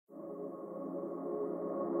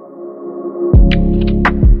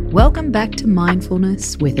Welcome back to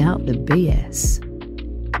Mindfulness Without the BS.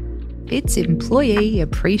 It's Employee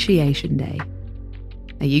Appreciation Day.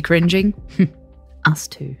 Are you cringing? Us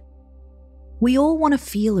too. We all want to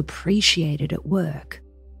feel appreciated at work.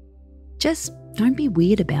 Just don't be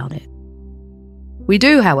weird about it. We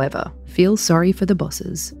do, however, feel sorry for the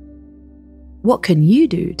bosses. What can you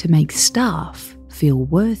do to make staff feel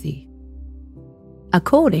worthy?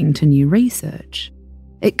 According to new research,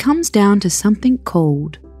 it comes down to something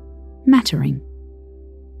called mattering.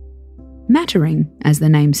 Mattering, as the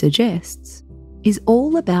name suggests, is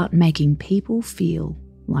all about making people feel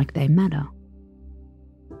like they matter.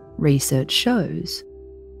 Research shows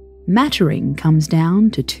mattering comes down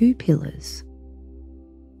to two pillars: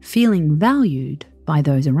 feeling valued by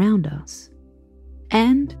those around us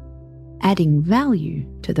and adding value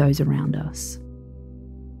to those around us.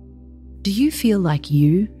 Do you feel like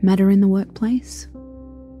you matter in the workplace?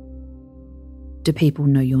 Do people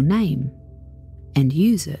know your name and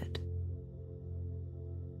use it?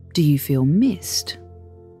 Do you feel missed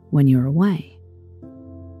when you're away?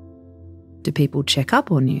 Do people check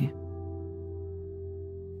up on you?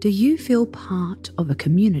 Do you feel part of a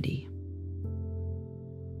community?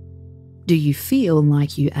 Do you feel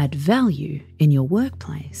like you add value in your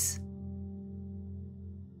workplace?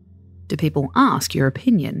 Do people ask your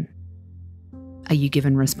opinion? Are you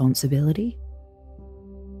given responsibility?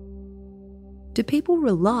 Do people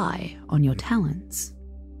rely on your talents?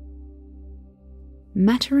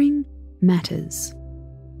 Mattering matters.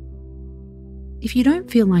 If you don't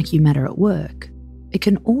feel like you matter at work, it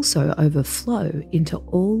can also overflow into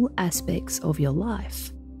all aspects of your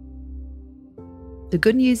life. The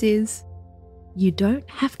good news is, you don't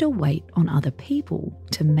have to wait on other people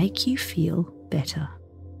to make you feel better.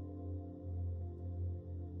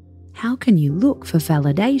 How can you look for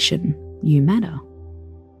validation you matter?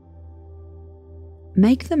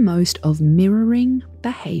 Make the most of mirroring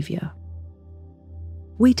behaviour.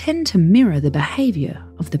 We tend to mirror the behaviour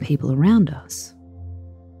of the people around us.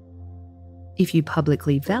 If you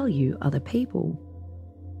publicly value other people,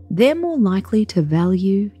 they're more likely to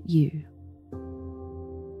value you.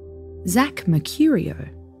 Zach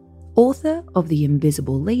Mercurio, author of The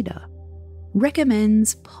Invisible Leader,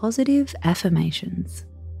 recommends positive affirmations.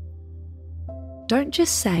 Don't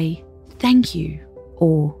just say thank you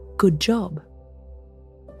or good job.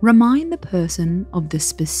 Remind the person of the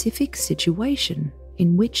specific situation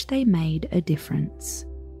in which they made a difference.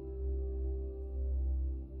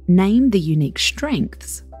 Name the unique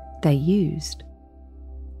strengths they used.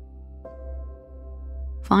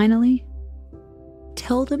 Finally,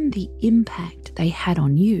 tell them the impact they had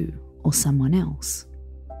on you or someone else.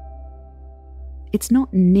 It's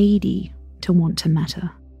not needy to want to matter.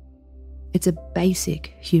 It's a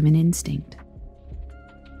basic human instinct.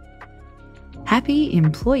 Happy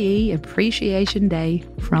Employee Appreciation Day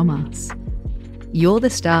from us. You're the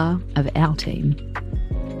star of our team.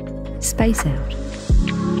 Space out.